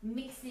on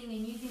mixing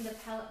and using the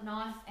palette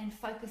knife and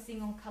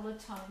focusing on color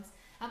tones.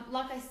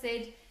 Like I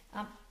said,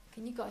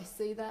 can you guys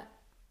see that?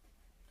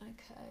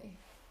 Okay,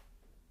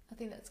 I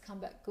think that's come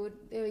back good.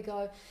 There we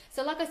go.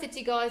 So like I said to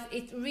you guys,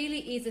 it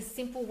really is a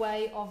simple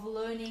way of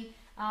learning.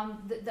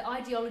 The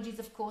ideologies,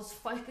 of course,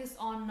 focus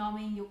on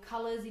knowing your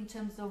colors in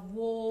terms of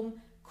warm,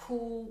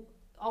 cool,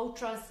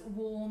 ultras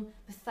warm.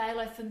 The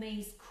phthalo for me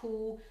is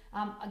cool.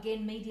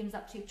 Again, medium's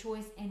up to your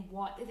choice, and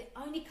white. They're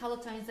the only color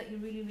tones that you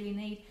really, really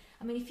need.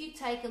 I mean, if you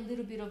take a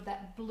little bit of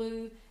that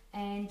blue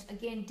and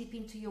again dip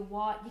into your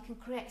white, you can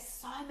create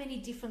so many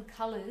different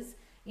colors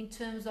in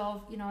terms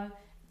of, you know,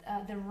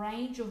 the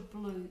range of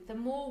blue. The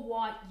more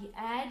white you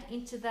add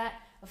into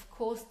that, of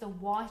course, the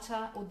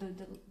whiter or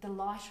the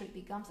lighter it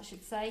becomes, I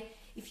should say.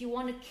 If you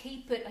want to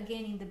keep it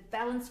again in the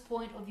balance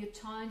point of your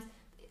tones,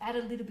 add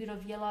a little bit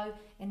of yellow,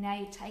 and now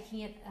you're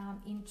taking it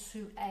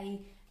into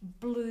a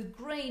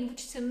blue-green,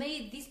 which to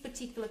me, this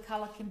particular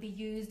color can be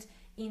used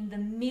in the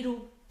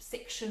middle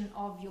section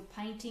of your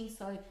painting,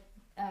 so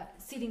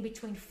sitting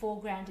between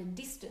foreground and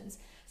distance.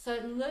 So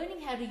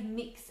learning how to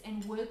mix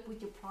and work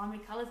with your primary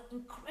colors,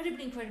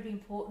 incredibly, incredibly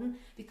important,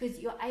 because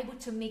you're able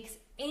to mix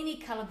any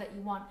color that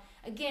you want.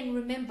 Again,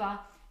 remember,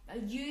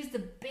 use the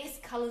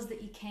best colors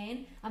that you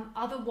can.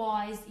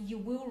 Otherwise, you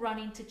will run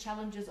into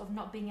challenges of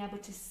not being able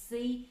to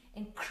see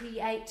and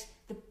create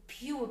the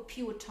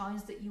pure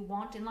tones that you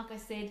want. And like I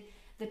said,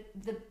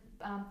 the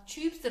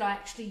tubes that I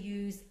actually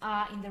use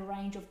are in the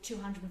range of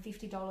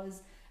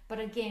 $250. But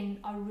again,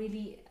 I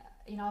really,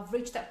 you know, I've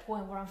reached that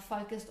point where I'm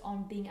focused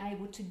on being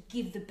able to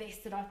give the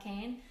best that I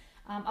can.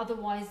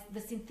 Otherwise,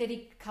 the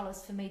synthetic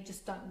colors for me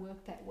just don't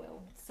work that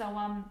well.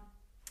 So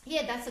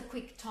yeah, that's a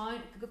quick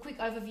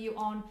overview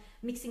on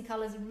mixing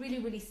colors, really,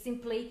 really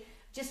simply.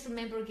 Just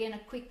remember again, a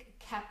quick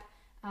cap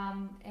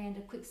and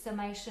a quick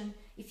summation.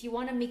 If you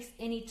want to mix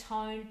any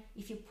tone,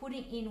 if you're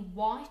putting in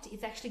white,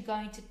 it's actually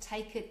going to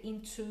take it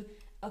into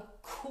a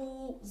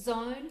cool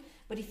zone.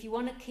 But if you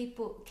want to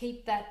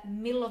keep that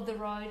middle of the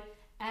road,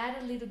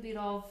 add a little bit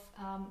of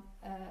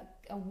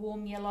a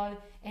warm yellow,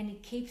 and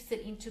it keeps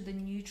it into the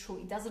neutral.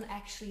 It doesn't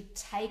actually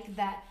take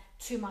that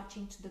too much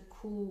into the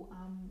cool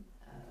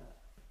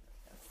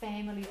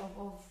family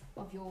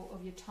of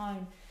your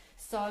tone.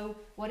 So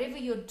whatever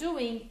you're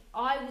doing,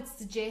 I would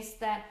suggest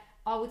that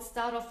I would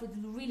start off with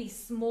really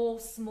small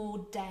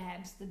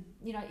dabs.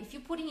 You know, if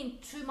you're putting in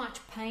too much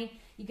paint,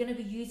 you're going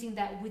to be using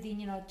that within,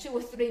 you know, 2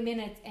 or 3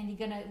 minutes, and you're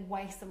going to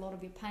waste a lot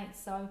of your paint.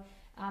 So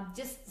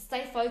just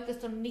stay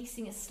focused on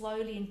mixing it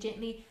slowly and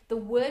gently. The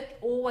work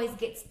always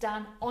gets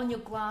done on your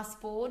glass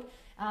board.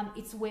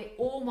 It's where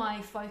all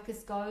my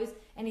focus goes,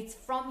 and it's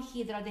from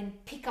here that I then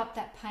pick up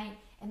that paint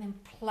and then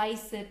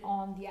place it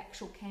on the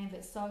actual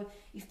canvas. So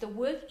if the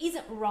work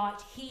isn't right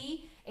here,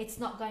 it's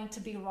not going to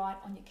be right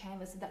on your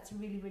canvas. So that's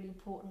really, really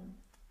important.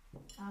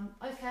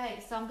 Okay,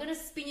 so I'm going to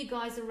spin you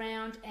guys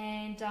around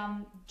and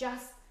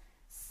just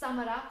sum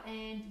it up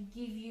and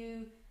give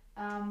you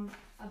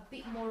a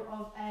bit more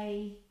of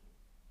a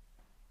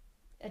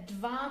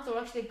advanced, or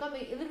actually got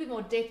me a little bit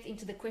more depth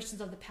into the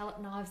questions of the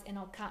palette knives, and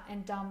I'll cut,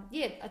 and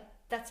yeah,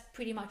 that's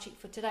pretty much it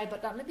for today.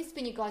 But let me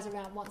spin you guys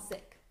around one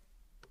sec.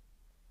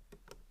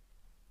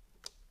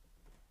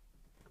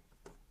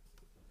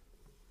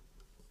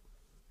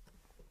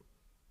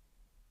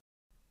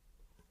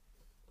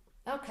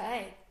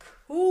 Okay,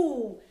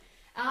 cool.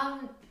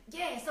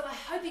 Yeah, so I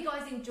hope you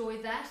guys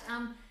enjoyed that.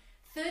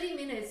 30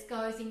 minutes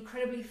goes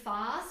incredibly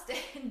fast,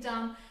 and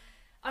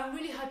I'm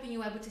really hoping you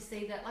were able to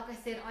see that. Like I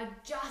said, I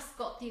just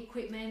got the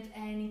equipment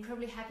and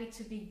incredibly happy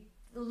to be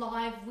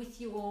live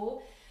with you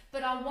all.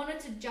 But I wanted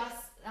to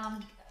just,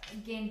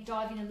 again,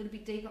 dive in a little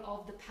bit deeper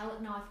of the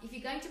palette knife. If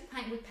you're going to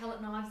paint with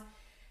palette knives,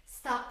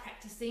 start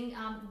practicing.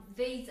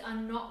 These are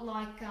not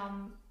like,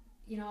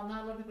 you know, I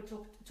know a lot of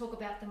people talk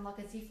about them like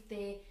as if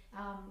they're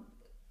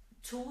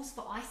tools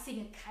for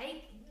icing a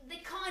cake. They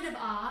kind of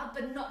are,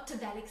 but not to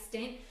that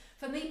extent.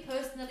 For me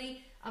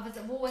personally, as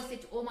I've always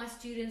said to all my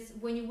students,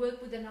 when you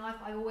work with a knife,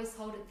 I always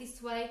hold it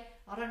this way.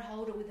 I don't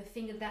hold it with a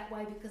finger that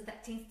way, because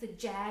that tends to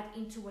jab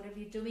into whatever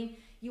you're doing.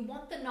 You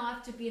want the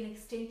knife to be an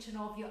extension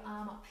of your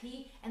arm up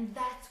here, and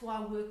that's why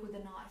I work with a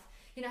knife.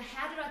 You know,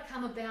 how did I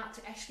come about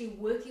to actually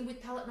working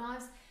with palette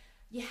knives?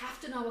 You have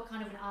to know what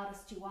kind of an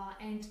artist you are,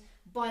 and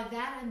by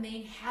that I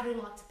mean, how do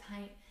you like to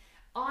paint?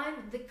 I'm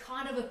the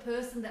kind of a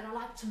person that I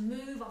like to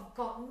move. I've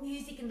got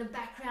music in the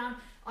background.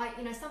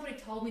 You know, somebody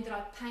told me that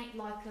I paint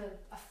like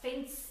a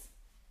fence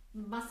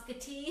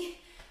musketeer.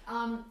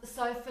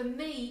 So for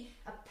me,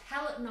 a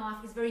palette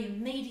knife is very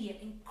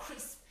immediate and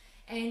crisp.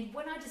 And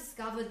when I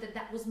discovered that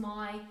that was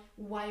my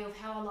way of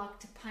how I like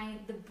to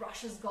paint, the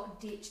brushes got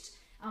ditched.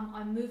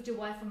 I moved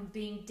away from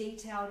being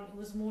detailed, and it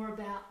was more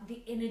about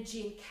the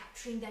energy and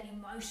capturing that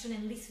emotion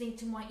and listening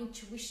to my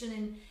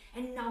intuition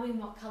and knowing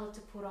what color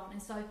to put on.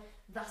 And so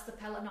that's the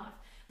palette knife.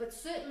 But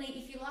certainly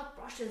if you like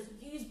brushes,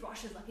 use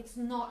brushes. Like, it's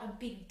not a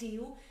big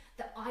deal.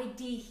 the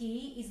idea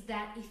here is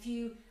that if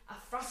you are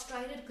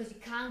frustrated because you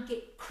can't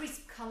get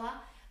crisp color,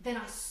 then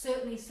I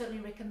certainly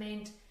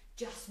recommend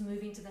just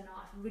moving to the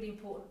knife. Really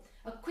important.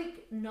 A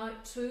quick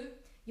note too,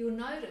 you'll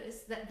notice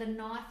that the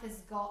knife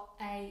has got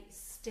a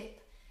step,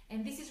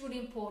 and this is really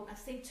important. I've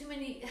seen too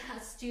many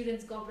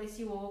students, God bless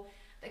you all,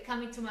 that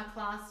come into my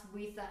class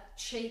with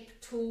cheap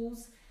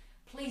tools.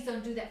 Please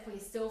don't do that for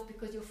yourself,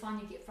 because you'll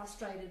find you get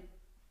frustrated.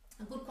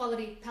 A good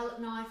quality palette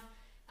knife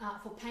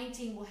for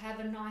painting will have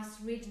a nice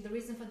ridge, and the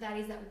reason for that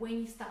is that when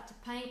you start to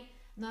paint,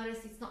 notice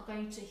it's not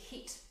going to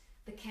hit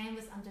the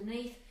canvas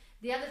underneath.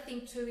 The other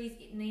thing too is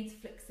it needs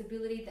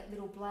flexibility, that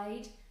little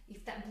blade.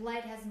 If that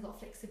blade hasn't got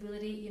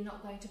flexibility, you're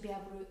not going to be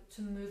able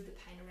to move the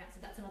paint around. So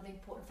that's another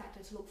important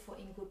factor to look for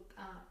in good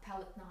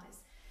palette knives.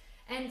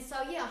 And so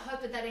yeah, I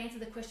hope that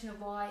answered the question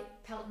of why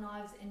palette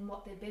knives and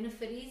what their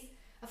benefit is.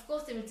 Of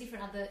course, there are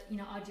different other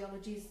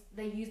ideologies.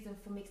 They use them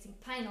for mixing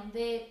paint on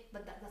there,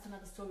 but that's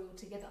another story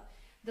altogether.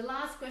 The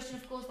last question,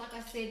 of course, like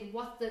I said,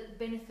 what's the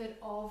benefit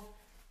of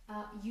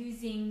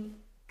using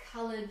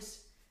coloured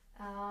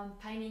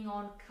painting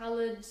on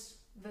coloured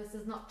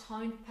versus not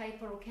toned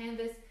paper or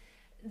canvas?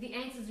 The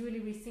answer is really,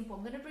 really simple.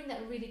 I'm going to bring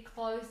that really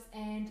close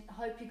and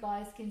hope you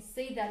guys can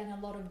see that in a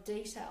lot of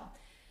detail.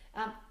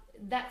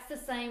 That's the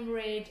same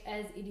red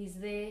as it is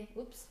there.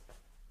 Oops.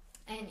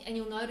 And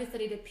you'll notice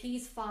that it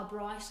appears far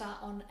brighter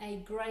on a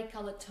grey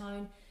coloured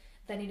tone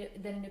than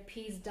it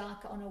appears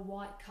darker on a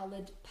white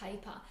coloured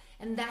paper.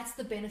 And that's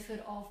the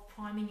benefit of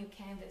priming your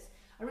canvas.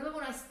 I remember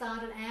when I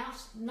started out,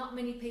 not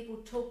many people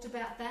talked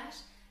about that,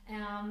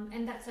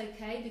 and that's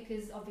okay,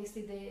 because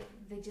obviously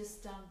they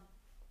just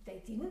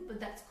they didn't, but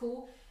that's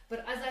cool.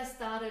 But as I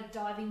started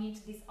diving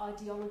into this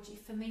ideology,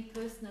 for me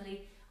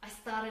personally, I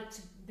started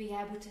to be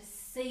able to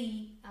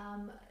see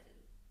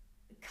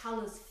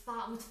colours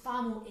with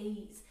far more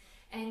ease.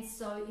 And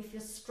so if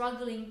you're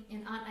struggling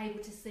and aren't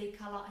able to see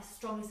colour, I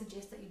strongly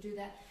suggest that you do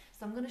that.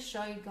 So I'm going to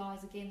show you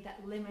guys again that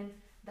lemon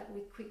that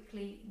we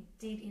quickly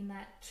did in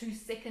that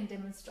 2-second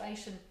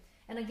demonstration.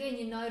 And again,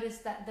 you notice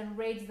that the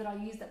reds that I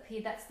used up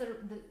here, that's the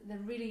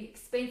really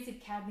expensive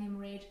cadmium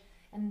red,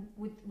 and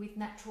with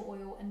natural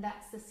oil, and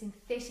that's the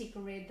synthetic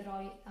red that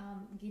I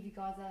give you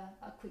guys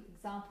a quick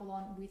example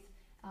on, with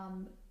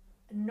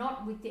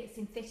not with the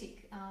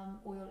synthetic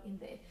oil in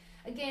there.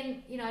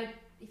 Again,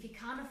 if you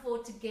can't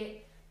afford to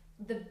get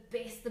the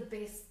best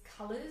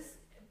colors,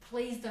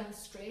 please don't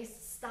stress.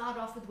 Start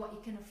off with what you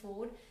can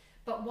afford,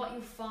 but what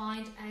you'll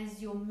find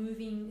as you're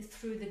moving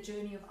through the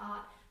journey of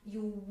art,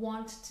 you'll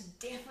want to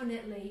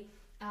definitely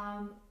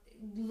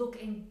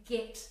look and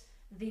get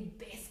the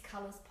best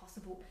colors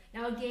possible.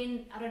 Now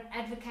again, I don't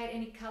advocate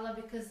any color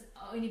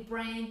or any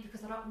brand,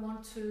 because I don't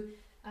want to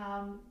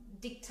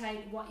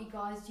dictate what you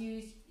guys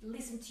use.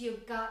 Listen to your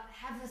gut,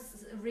 have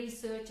a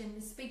research,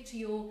 and speak to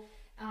your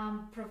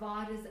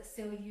providers that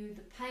sell you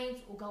the paint,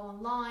 or go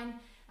online.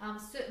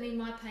 Certainly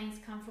my paints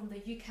come from the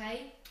UK.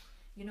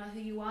 You know who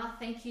you are,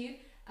 thank you.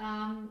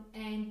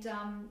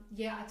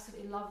 Yeah, I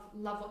absolutely love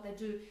what they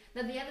do.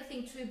 Now the other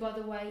thing too, by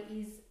the way,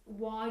 is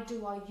why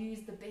do I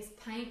use the best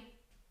paint?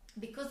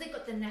 Because they've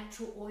got the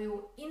natural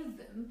oil in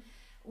them,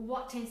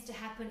 what tends to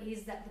happen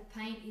is that the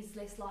paint is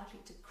less likely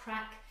to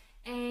crack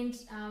and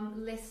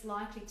less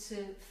likely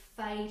to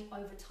fade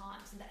over time.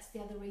 So that's the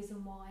other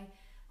reason why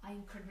I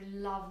incredibly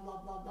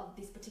love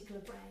this particular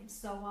brand.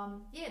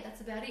 So yeah,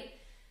 that's about it.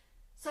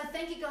 So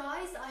thank you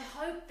guys. I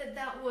hope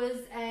that was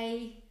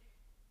a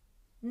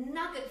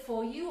nugget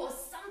for you, or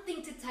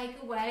something to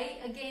take away.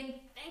 Again,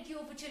 thank you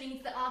all for tuning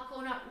into the Art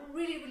Corner.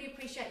 Really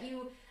appreciate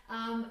you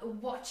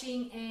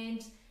watching,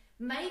 and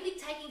maybe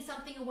taking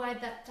something away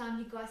that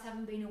you guys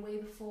haven't been aware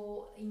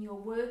before in your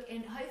work,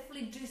 and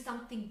hopefully do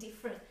something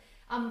different.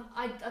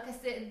 Like I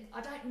said,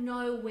 I don't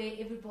know where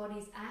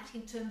everybody's at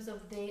in terms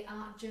of their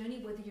art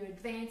journey, whether you're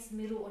advanced,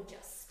 middle, or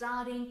just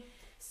starting.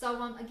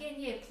 So again,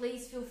 yeah,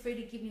 please feel free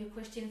to give me your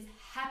questions.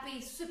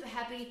 Super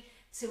happy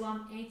to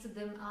answer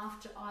them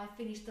after I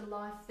finish the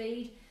live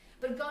feed.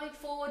 But going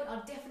forward, I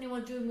definitely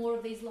want to do more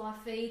of these live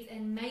feeds,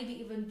 and maybe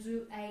even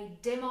do a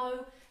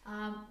demo,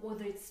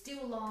 whether it's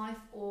still live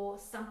or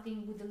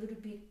something with a little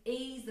bit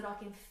ease that I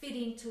can fit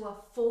into a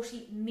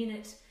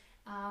 40-minute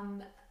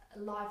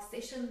live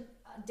session.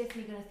 I'm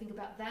definitely going to think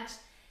about that.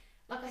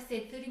 Like I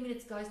said, 30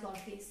 minutes goes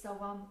like this. So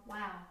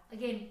wow.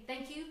 Again,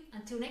 thank you.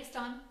 Until next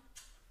time.